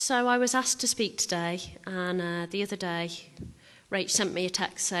So I was asked to speak today, and the other day, Rach sent me a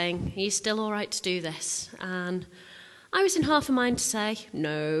text saying, "Are you still all right to do this?" And I was in half a mind to say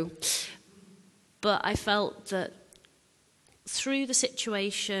no, but I felt that through the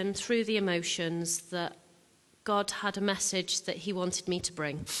situation, through the emotions, that God had a message that he wanted me to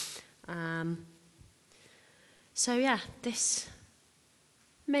bring. This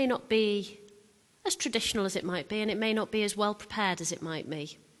may not be as traditional as it might be, and it may not be as well prepared as it might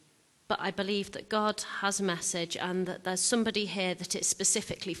be. But I believe that God has a message and that there's somebody here that it's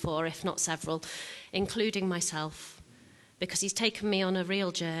specifically for, if not several, including myself, because he's taken me on a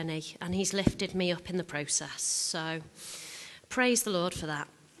real journey and he's lifted me up in the process. So praise the Lord for that.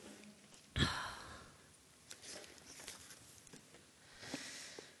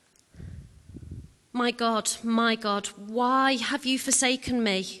 My God, why have you forsaken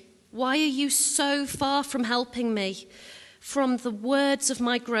me? Why are you so far from helping me, from the words of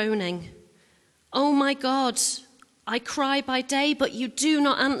my groaning? Oh my God, I cry by day, but you do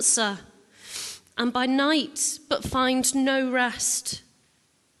not answer, and by night, but find no rest.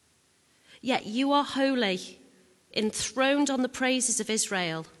 Yet you are holy, enthroned on the praises of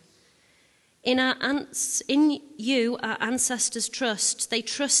Israel. In you our ancestors trust. They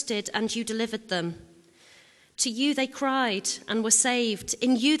trusted and you delivered them. To you they cried and were saved.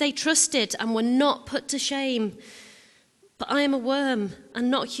 In you they trusted and were not put to shame. But I am a worm and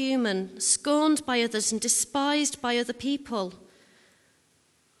not human, scorned by others and despised by other people.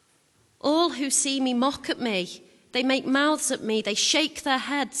 All who see me mock at me. They make mouths at me. They shake their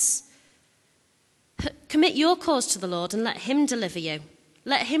heads. Commit your cause to the Lord and let him deliver you.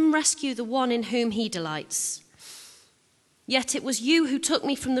 Let him rescue the one in whom he delights. Yet it was you who took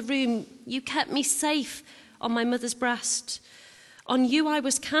me from the womb. You kept me safe on my mother's breast. On you I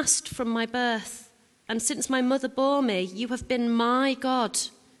was cast from my birth. And since my mother bore me, you have been my God.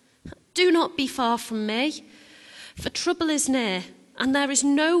 Do not be far from me, for trouble is near, and there is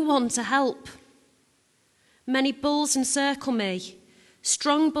no one to help. Many bulls encircle me.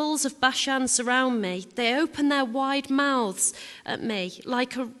 Strong bulls of Bashan surround me. They open their wide mouths at me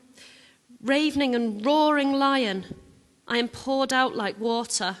like a ravening and roaring lion. I am poured out like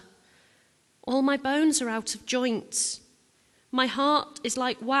water. All my bones are out of joint. My heart is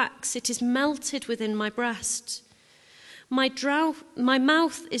like wax. It is melted within my breast. My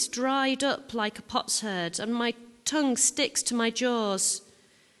mouth is dried up like a potsherd, and my tongue sticks to my jaws.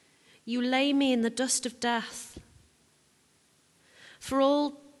 You lay me in the dust of death. For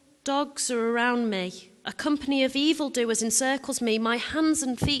all dogs are around me. A company of evildoers encircles me. My hands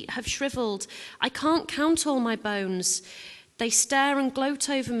and feet have shriveled. I can't count all my bones. They stare and gloat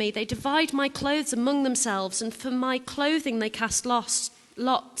over me. They divide my clothes among themselves, and for my clothing they cast lots.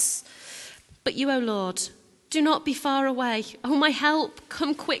 But you, O Lord, do not be far away. O my help,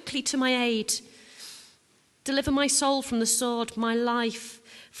 come quickly to my aid. Deliver my soul from the sword, my life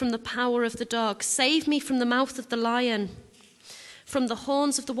from the power of the dog. Save me from the mouth of the lion. From the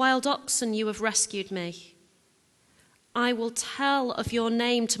horns of the wild oxen you have rescued me. I will tell of your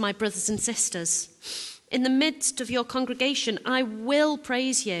name to my brothers and sisters. In the midst of your congregation, I will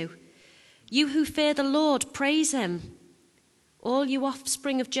praise you. You who fear the Lord, praise him. All you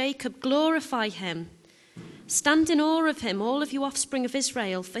offspring of Jacob, glorify him. Stand in awe of him, all of you offspring of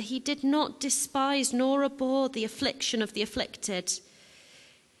Israel, for he did not despise nor abhor the affliction of the afflicted.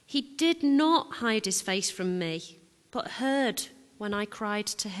 He did not hide his face from me, but heard when I cried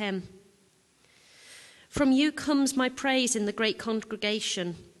to him. From you comes my praise in the great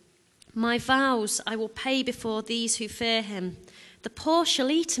congregation. My vows I will pay before these who fear him. The poor shall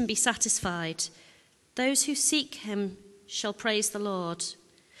eat and be satisfied. Those who seek him shall praise the Lord.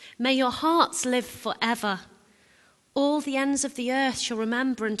 May your hearts live forever. All the ends of the earth shall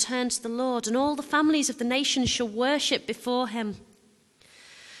remember and turn to the Lord, and all the families of the nations shall worship before him.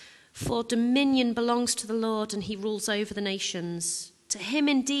 For dominion belongs to the Lord, and he rules over the nations. To him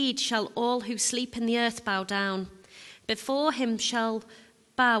indeed shall all who sleep in the earth bow down. Before him shall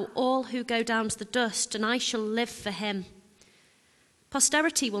bow all who go down to the dust, and I shall live for him.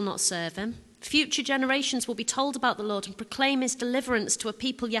 Posterity will not serve him. Future generations will be told about the Lord and proclaim his deliverance to a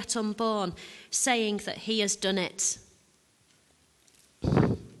people yet unborn, saying that he has done it.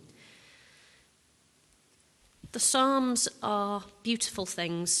 The Psalms are beautiful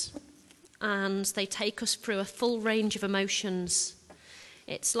things, and they take us through a full range of emotions.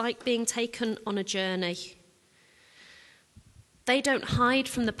 It's like being taken on a journey. They don't hide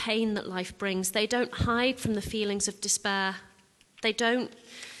from the pain that life brings. They don't hide from the feelings of despair. They don't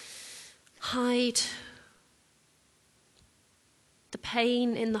hide the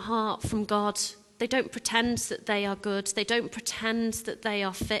pain in the heart from God. They don't pretend that they are good. They don't pretend that they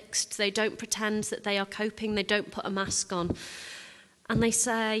are fixed. They don't pretend that they are coping. They don't put a mask on. And they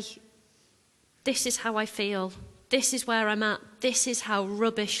say, this is how I feel. This is where I'm at. This is how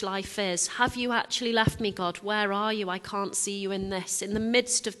rubbish life is. Have you actually left me, God? Where are you? I can't see you in this. In the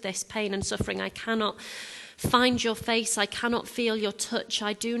midst of this pain and suffering, I cannot find your face. I cannot feel your touch.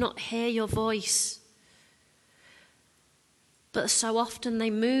 I do not hear your voice. But so often they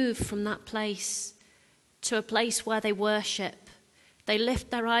move from that place to a place where they worship. They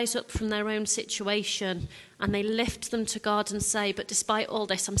lift their eyes up from their own situation and they lift them to God and say, but despite all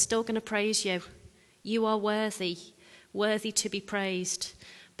this, I'm still going to praise you. You are worthy, worthy to be praised.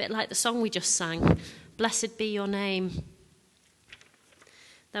 A bit like the song we just sang, blessed be your name.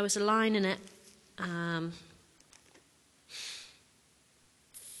 There was a line in it.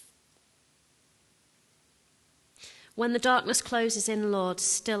 When the darkness closes in, Lord,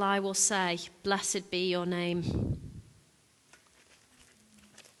 still I will say, blessed be your name.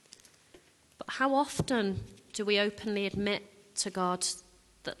 But how often do we openly admit to God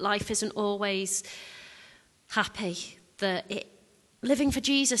that life isn't always happy, that living for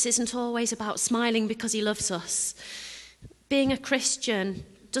Jesus isn't always about smiling because he loves us? Being a Christian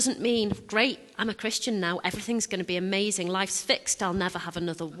doesn't mean, great, I'm a Christian now, everything's going to be amazing, life's fixed, I'll never have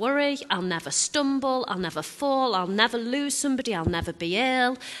another worry, I'll never stumble, I'll never fall, I'll never lose somebody, I'll never be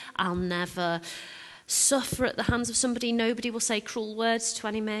ill, I'll never suffer at the hands of somebody, nobody will say cruel words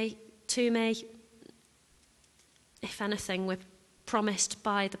to me. If anything, we're promised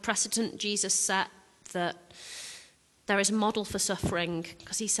by the precedent Jesus set that there is a model for suffering,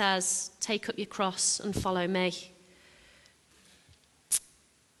 because he says, take up your cross and follow me.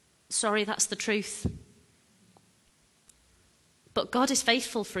 Sorry, that's the truth. But God is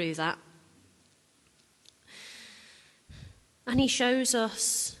faithful through that. And he shows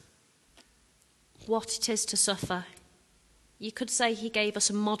us what it is to suffer. You could say he gave us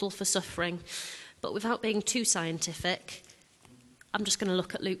a model for suffering, but without being too scientific, I'm just going to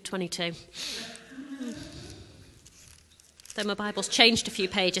look at Luke 22. Though my Bible's changed a few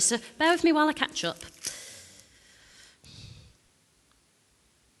pages, so bear with me while I catch up.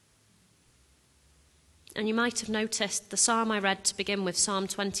 And you might have noticed the psalm I read to begin with, Psalm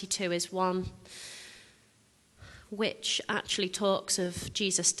 22, is one which actually talks of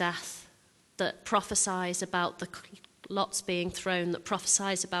Jesus' death, that prophesies about the lots being thrown, that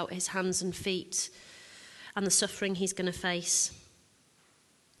prophesies about his hands and feet and the suffering he's going to face.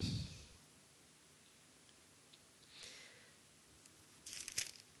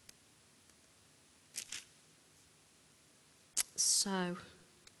 So,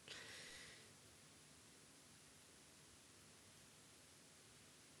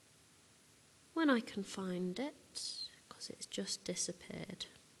 when I can find it, because it's just disappeared.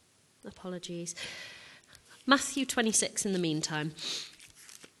 Apologies. Matthew 26 in the meantime.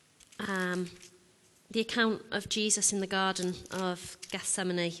 The account of Jesus in the Garden of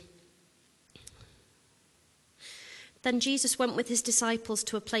Gethsemane. Then Jesus went with his disciples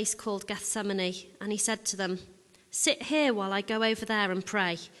to a place called Gethsemane, and he said to them, sit here while I go over there and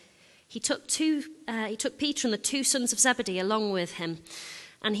pray. He took Peter and the two sons of Zebedee along with him,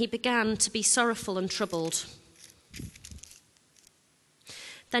 and he began to be sorrowful and troubled.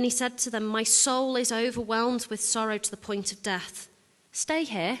 Then he said to them, my soul is overwhelmed with sorrow to the point of death. Stay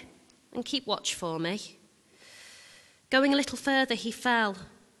here and keep watch for me. Going a little further, he fell,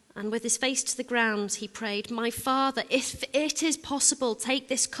 and with his face to the ground, he prayed, my Father, if it is possible, take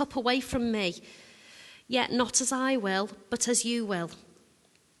this cup away from me. Yet not as I will, but as you will.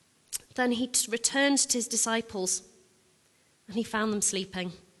 Then he returned to his disciples, and he found them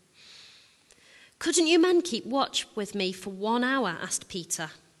sleeping. Couldn't you men keep watch with me for 1 hour? Asked Peter.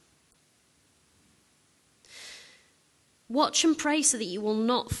 Watch and pray so that you will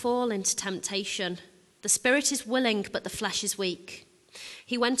not fall into temptation. The spirit is willing, but the flesh is weak.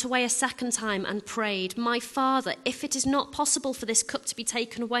 He went away a second time and prayed, my Father, if it is not possible for this cup to be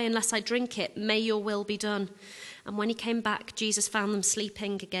taken away unless I drink it, may your will be done. And when he came back, Jesus found them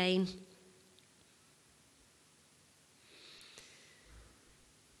sleeping again.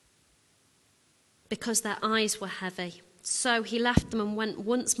 Because their eyes were heavy. So he left them and went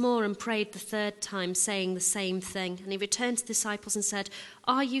once more and prayed the third time, saying the same thing. And he returned to the disciples and said,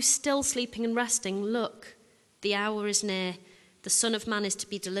 are you still sleeping and resting? Look, the hour is near. The Son of Man is to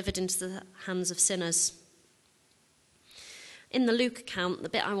be delivered into the hands of sinners. In the Luke account, the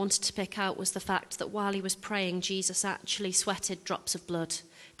bit I wanted to pick out was the fact that while he was praying, Jesus actually sweated drops of blood.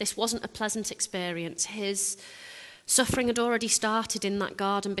 This wasn't a pleasant experience. His suffering had already started in that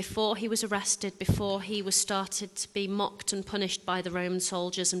garden before he was arrested, before he was started to be mocked and punished by the Roman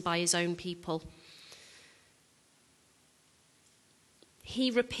soldiers and by his own people. He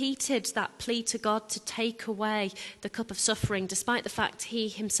repeated that plea to God to take away the cup of suffering, despite the fact he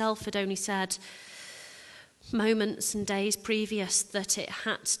himself had only said moments and days previous that it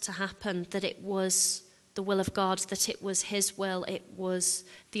had to happen, that it was the will of God, that it was his will, it was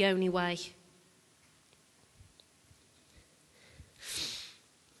the only way.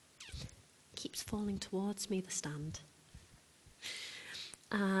 Keeps falling towards me, the stand.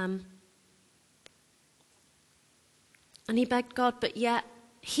 And he begged God, but yet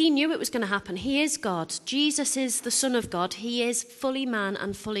he knew it was going to happen. He is God. Jesus is the Son of God. He is fully man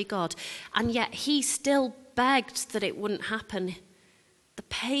and fully God. And yet he still begged that it wouldn't happen. The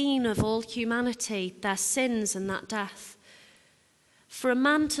pain of all humanity, their sins and that death. For a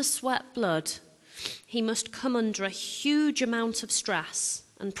man to sweat blood, he must come under a huge amount of stress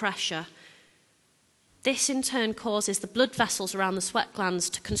and pressure. This in turn causes the blood vessels around the sweat glands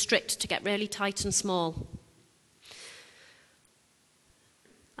to constrict, to get really tight and small.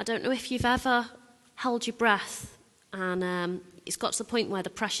 I don't know if you've ever held your breath and it's got to the point where the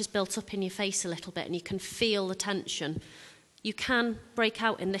pressure's built up in your face a little bit and you can feel the tension. You can break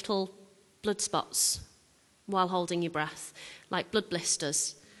out in little blood spots while holding your breath, like blood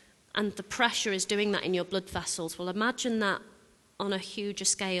blisters. And the pressure is doing that in your blood vessels. Well, imagine that on a huger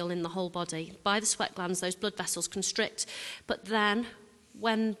scale in the whole body. By the sweat glands, those blood vessels constrict. But then,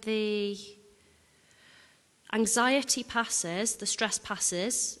 when the anxiety passes, the stress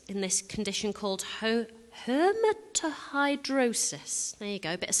passes, in this condition called hermatohidrosis. There you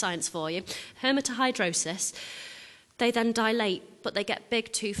go, a bit of science for you. Hermatohidrosis. They then dilate, but they get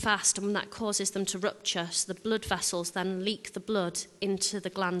big too fast, and that causes them to rupture. So the blood vessels then leak the blood into the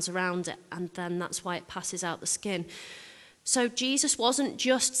glands around it, and then that's why it passes out the skin. So Jesus wasn't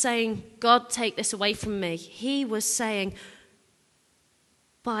just saying, God, take this away from me. He was saying,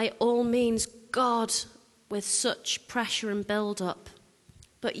 by all means, God, with such pressure and build-up.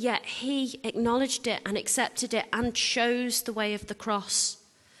 But yet he acknowledged it and accepted it and chose the way of the cross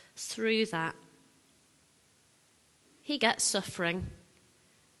through that. He gets suffering,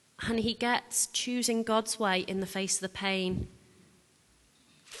 and he gets choosing God's way in the face of the pain.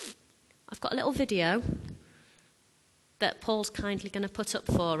 I've got a little video that Paul's kindly going to put up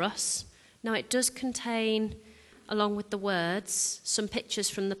for us. Now, it does contain, along with the words, some pictures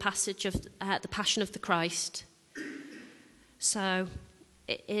from the passage of the Passion of the Christ. So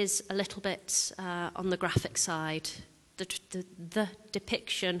it is a little bit on the graphic side, the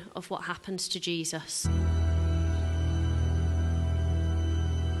depiction of what happened to Jesus.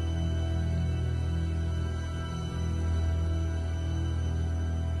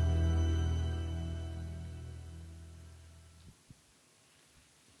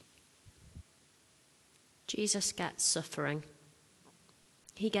 Jesus gets suffering.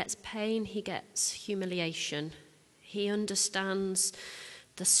 He gets pain, he gets humiliation. He understands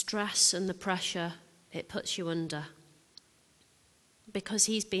the stress and the pressure it puts you under. Because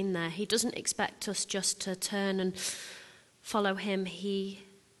he's been there. He doesn't expect us just to turn and follow him. He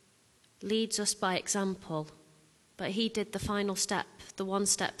leads us by example. But he did the final step, the one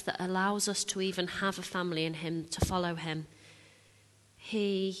step that allows us to even have a family in him, to follow him.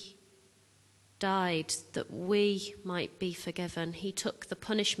 He died that we might be forgiven. He took the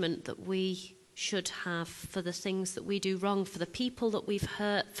punishment that we should have for the things that we do wrong, for the people that we've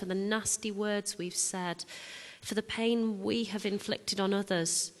hurt, for the nasty words we've said, for the pain we have inflicted on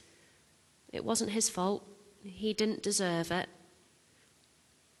others. It wasn't his fault. He didn't deserve it.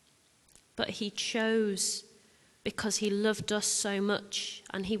 But he chose because he loved us so much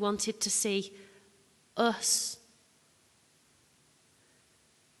and he wanted to see us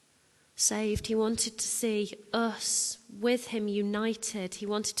saved. He wanted to see us with him united. He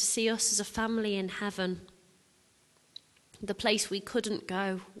wanted to see us as a family in heaven, the place we couldn't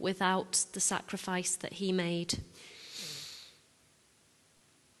go without the sacrifice that he made.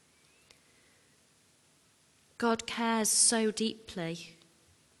 God cares so deeply.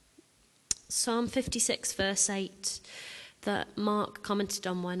 Psalm 56 verse 8 that Mark commented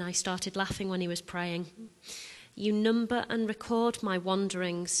on when I started laughing when he was praying. You number and record my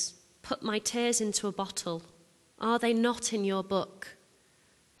wanderings. Put my tears into a bottle. Are they not in your book?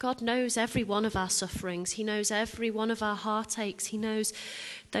 God knows every one of our sufferings. He knows every one of our heartaches. He knows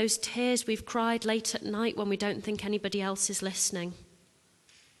those tears we've cried late at night when we don't think anybody else is listening.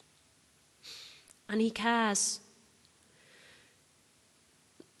 And he cares.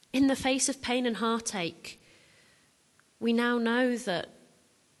 In the face of pain and heartache, we now know that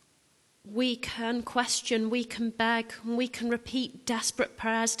we can question, we can beg, and we can repeat desperate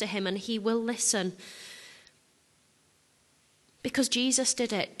prayers to him and he will listen. Because Jesus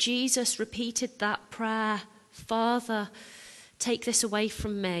did it. Jesus repeated that prayer, Father, take this away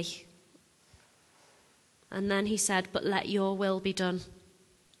from me. And then he said, but let your will be done.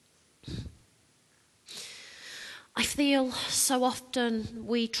 I feel so often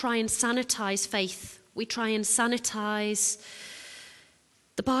we try and sanitize faith. We try and sanitize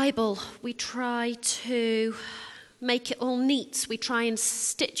the Bible. We try to make it all neat. We try and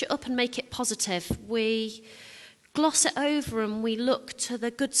stitch it up and make it positive. We gloss it over and we look to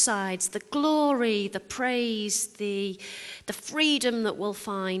the good sides, the glory, the praise, the freedom that we'll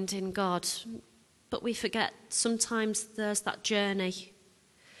find in God. But we forget sometimes there's that journey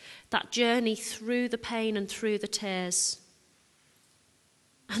through the pain and through the tears,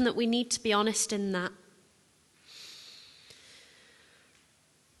 and that we need to be honest in that.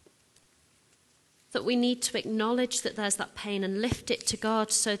 That we need to acknowledge that there's that pain and lift it to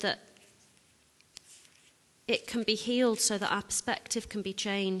God so that it can be healed, so that our perspective can be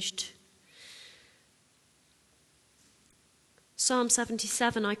changed. Psalm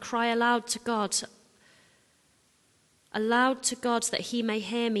 77, I cry aloud to God that he may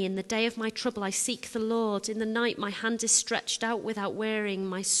hear me. In the day of my trouble I seek the Lord. In the night my hand is stretched out without wearying.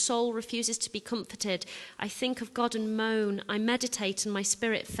 My soul refuses to be comforted. I think of God and moan. I meditate and my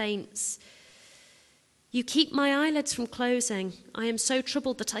spirit faints. You keep my eyelids from closing. I am so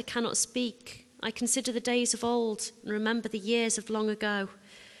troubled that I cannot speak. I consider the days of old and remember the years of long ago.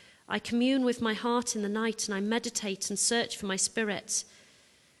 I commune with my heart in the night and I meditate and search for my spirit.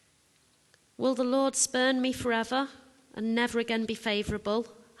 Will the Lord spurn me forever and never again be favourable?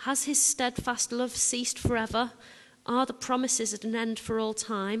 Has his steadfast love ceased forever? Are the promises at an end for all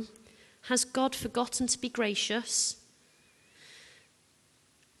time? Has God forgotten to be gracious?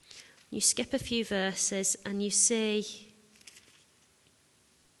 You skip a few verses and you see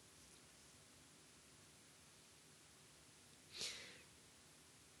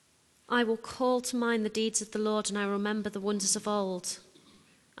I will call to mind the deeds of the Lord and I will remember the wonders of old.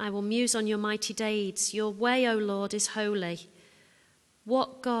 I will muse on your mighty deeds. Your way, O Lord, is holy.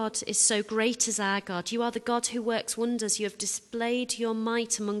 What God is so great as our God? You are the God who works wonders. You have displayed your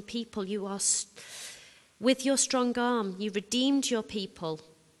might among people. You are with your strong arm. You redeemed your people.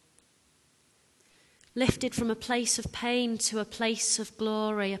 Lifted from a place of pain to a place of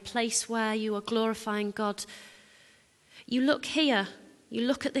glory, a place where you are glorifying God. You look here, you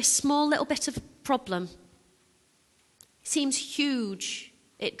look at this small little bit of problem. It seems huge.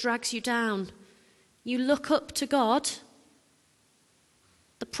 It drags you down. You look up to God.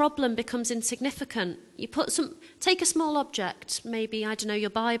 The problem becomes insignificant. You take a small object, maybe, I don't know, your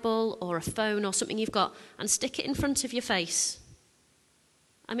Bible or a phone or something you've got, and stick it in front of your face.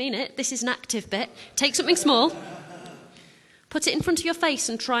 I mean it, this is an active bit. Take something small, put it in front of your face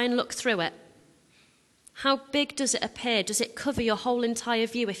and try and look through it. How big does it appear? Does it cover your whole entire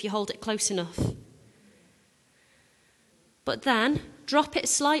view if you hold it close enough? But then, drop it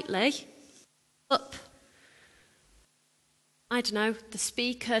slightly up, I don't know, the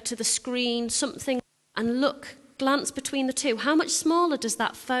speaker to the screen, something, and glance between the two. How much smaller does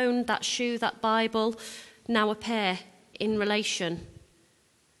that phone, that shoe, that Bible now appear in relation?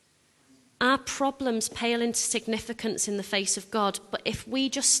 Our problems pale into significance in the face of God, but if we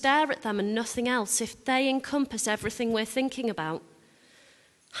just stare at them and nothing else, if they encompass everything we're thinking about,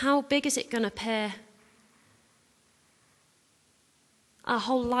 how big is it going to appear? Our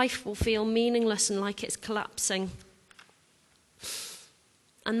whole life will feel meaningless and like it's collapsing.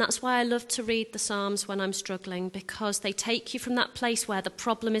 And that's why I love to read the Psalms when I'm struggling, because they take you from that place where the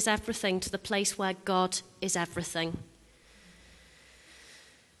problem is everything to the place where God is everything.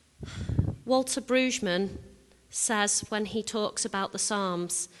 Walter Brueggemann says when he talks about the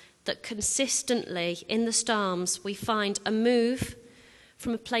Psalms that consistently in the Psalms we find a move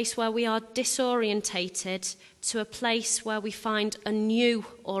from a place where we are disorientated to a place where we find a new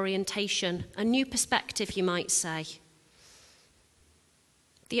orientation, a new perspective, you might say.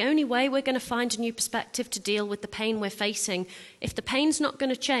 The only way we're going to find a new perspective to deal with the pain we're facing, if the pain's not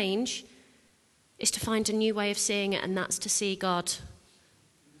going to change, is to find a new way of seeing it, and that's to see God.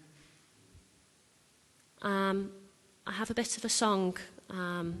 I have a bit of a song,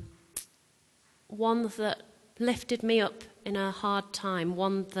 one that lifted me up in a hard time,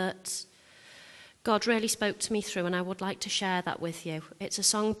 one that God really spoke to me through, and I would like to share that with you. It's a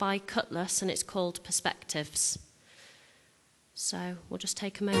song by Cutlass, and it's called Perspectives. So we'll just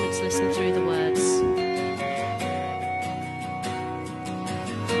take a moment to listen through the words.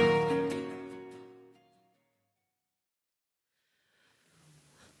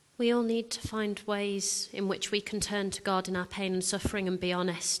 We all need to find ways in which we can turn to God in our pain and suffering and be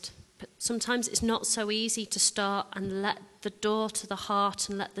honest. But sometimes it's not so easy to start and let the door to the heart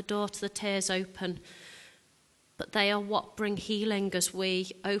and let the door to the tears open. but they are what bring healing as we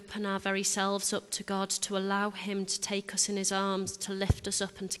open our very selves up to God, to allow him to take us in his arms, to lift us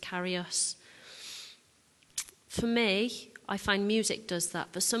up and to carry us. For me, I find music does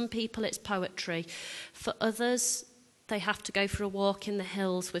that. For some people, it's poetry. For others, they have to go for a walk in the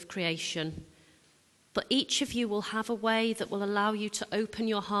hills with creation. But each of you will have a way that will allow you to open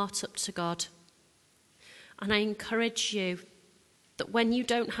your heart up to God. And I encourage you that when you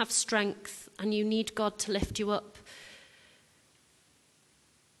don't have strength and you need God to lift you up,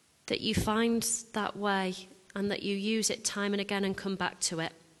 that you find that way and that you use it time and again and come back to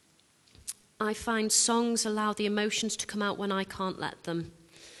it. I find songs allow the emotions to come out when I can't let them.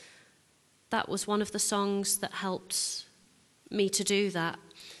 That was one of the songs that helped me to do that.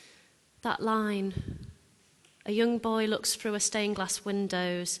 That line, a young boy looks through a stained glass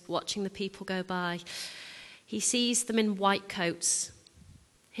windows, watching the people go by. He sees them in white coats.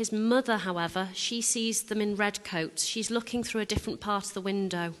 His mother, however, she sees them in red coats. She's looking through a different part of the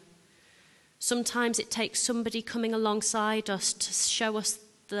window. Sometimes it takes somebody coming alongside us to show us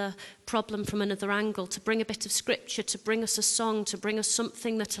the problem from another angle, to bring a bit of scripture, to bring us a song, to bring us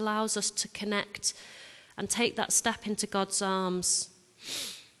something that allows us to connect and take that step into God's arms.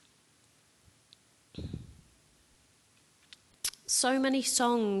 So many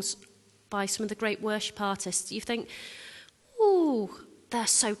songs by some of the great worship artists, you think, ooh, they're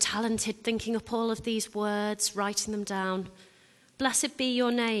so talented, thinking up all of these words, writing them down. Blessed be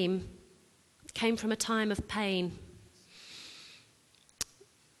your name came from a time of pain.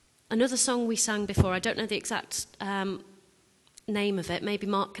 Another song we sang before, I don't know the exact name of it, maybe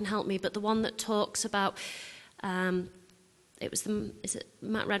Mark can help me, but the one that talks about, is it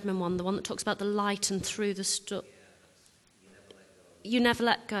Matt Redman one, the one that talks about the light and through the storm. You never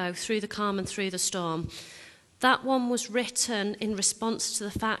let go, through the calm and through the storm. That one was written in response to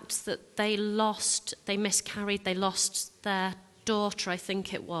the fact that they miscarried, they lost their daughter, I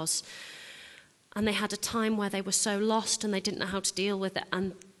think it was. And they had a time where they were so lost and they didn't know how to deal with it.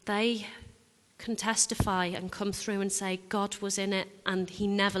 And they can testify and come through and say God was in it and he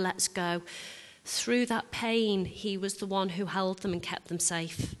never lets go. Through that pain, he was the one who held them and kept them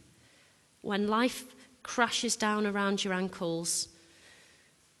safe. When life crashes down around your ankles,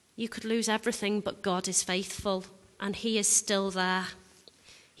 you could lose everything, but God is faithful and he is still there.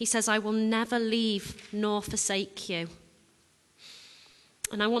 He says, I will never leave nor forsake you.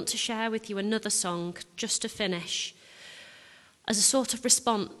 And I want to share with you another song just to finish. As a sort of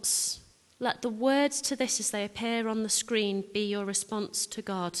response, let the words to this as they appear on the screen be your response to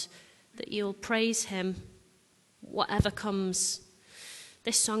God, that you'll praise him whatever comes.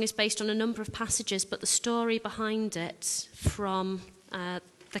 This song is based on a number of passages, but the story behind it from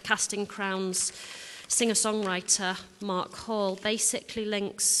the Casting Crowns singer-songwriter Mark Hall basically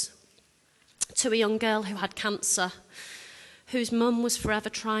links to a young girl who had cancer, whose mum was forever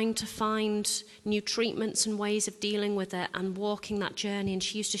trying to find new treatments and ways of dealing with it and walking that journey, and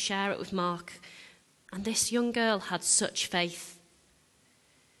she used to share it with Mark. And this young girl had such faith.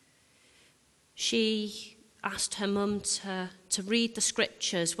 She asked her mum to read the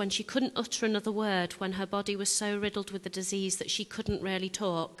scriptures when she couldn't utter another word, when her body was so riddled with the disease that she couldn't really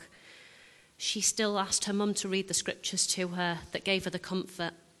talk. She still asked her mum to read the scriptures to her that gave her the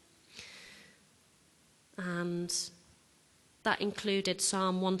comfort. And that included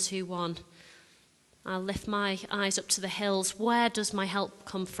Psalm 121. I'll lift my eyes up to the hills. Where does my help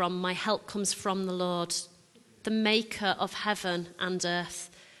come from? My help comes from the Lord, the maker of heaven and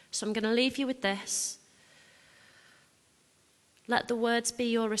earth. So I'm going to leave you with this. Let the words be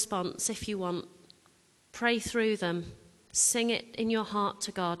your response if you want. Pray through them. Sing it in your heart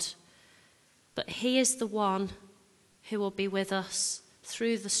to God. But he is the one who will be with us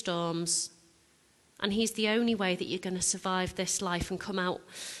through the storms. And he's the only way that you're going to survive this life and come out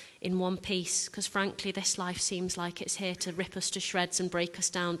in one piece. Because frankly, this life seems like it's here to rip us to shreds and break us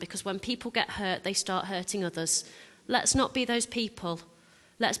down. Because when people get hurt, they start hurting others. Let's not be those people.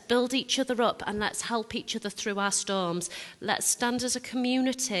 Let's build each other up and let's help each other through our storms. Let's stand as a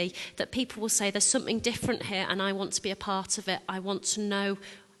community that people will say there's something different here and I want to be a part of it. I want to know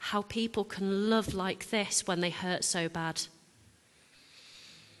how people can love like this when they hurt so bad.